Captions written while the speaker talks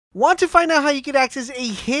Want to find out how you can access a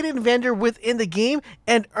hidden vendor within the game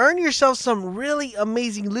and earn yourself some really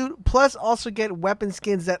amazing loot, plus also get weapon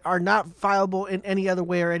skins that are not fileable in any other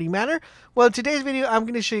way or any manner? Well, in today's video, I'm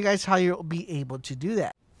going to show you guys how you'll be able to do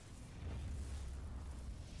that.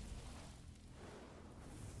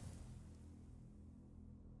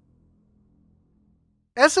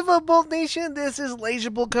 LaserBolt Nation, this is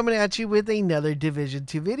LaserBolt coming at you with another Division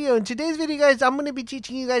 2 video. In today's video, guys, I'm going to be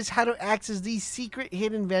teaching you guys how to access the secret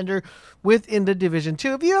hidden vendor within the Division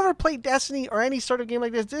 2. If you ever played Destiny or any sort of game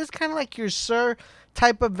like this is kind of like your Sir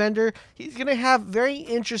type of vendor. He's going to have very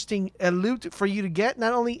interesting loot for you to get.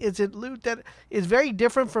 Not only is it loot that is very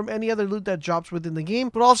different from any other loot that drops within the game,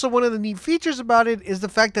 but also one of the neat features about it is the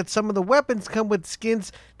fact that some of the weapons come with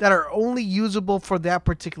skins that are only usable for that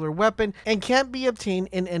particular weapon and can't be obtained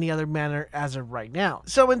in any other manner as of right now.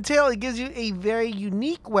 So until it gives you a very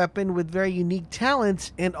unique weapon with very unique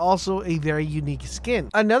talents and also a very unique skin.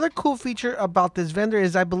 Another cool feature about this vendor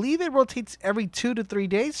is I believe it rotates every 2 to 3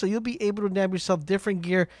 days, so you'll be able to nab yourself different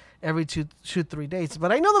gear every 2 to 3 days.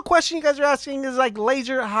 But I know the question you guys are asking is like,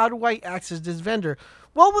 Laser, how do I access this vendor?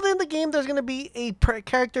 Well, within the game, there's going to be a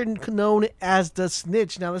character known as the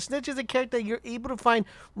Snitch. Now, the Snitch is a character you're able to find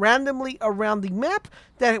randomly around the map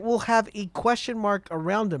that will have a question mark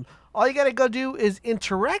around him. All you got to go do is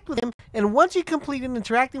interact with him, and once you complete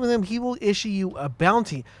interacting with him, he will issue you a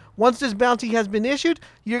bounty. Once this bounty has been issued,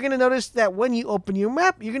 you're going to notice that when you open your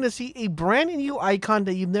map, you're going to see a brand new icon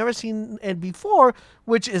that you've never seen before,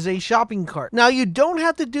 which is a shopping cart. Now, you don't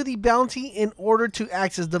have to do the bounty in order to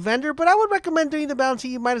access the vendor, but I would recommend doing the bounty.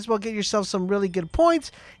 You might as well get yourself some really good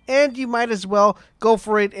points, and you might as well go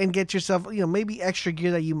for it and get yourself, maybe extra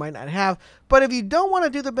gear that you might not have. But if you don't want to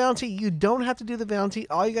do the bounty, you don't have to do the bounty.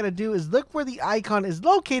 All you got to do is look where the icon is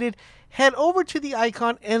located, head over to the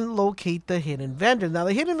icon and locate the hidden vendor. Now,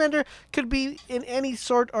 the hidden vendor could be in any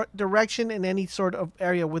sort of direction, in any sort of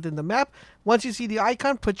area within the map. Once you see the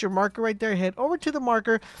icon, put your marker right there, head over to the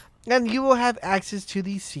marker, and you will have access to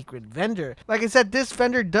the secret vendor. Like I said, this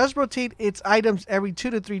vendor does rotate its items every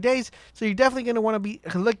 2 to 3 days, so you're definitely going to want to be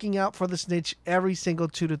looking out for the Snitch every single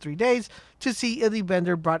 2 to 3 days to see if the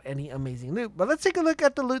vendor brought any amazing loot. But let's take a look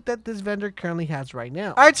at the loot that this vendor currently has right now.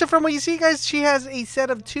 Alright, so from what you see, guys, she has a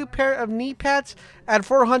set of 2 pair of knee pads at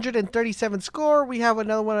 437 score. We have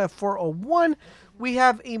another one at 401. We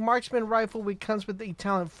have a marksman rifle which comes with a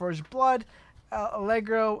talent First Blood,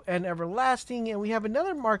 Allegro, and Everlasting, and we have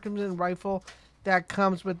another marksman rifle that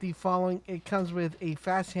comes with the following. It comes with a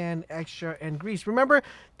fast hand, extra, and grease. Remember,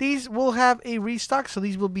 these will have a restock, so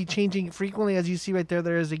these will be changing frequently. As you see right there,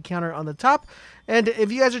 there is a counter on the top. And if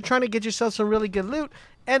you guys are trying to get yourself some really good loot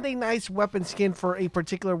and a nice weapon skin for a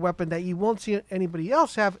particular weapon that you won't see anybody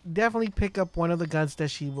else have, definitely pick up one of the guns that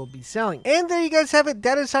she will be selling. And there you guys have it.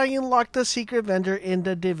 That is how you unlock the secret vendor in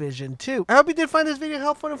the Division 2. I hope you did find this video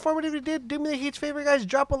helpful and informative. If you did, do me a huge favor, guys.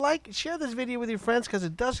 Drop a like, share this video with your friends because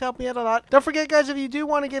it does help me out a lot. Don't forget, guys, if you do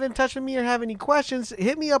want to get in touch with me or have any questions,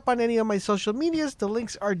 hit me up on any of my social medias. The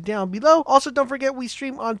links are down below. Also, don't forget we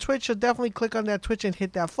stream on Twitch, so definitely click on that Twitch and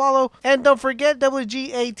hit that follow. And don't forget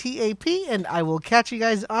WGATAP, and I will catch you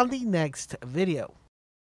guys on the next video.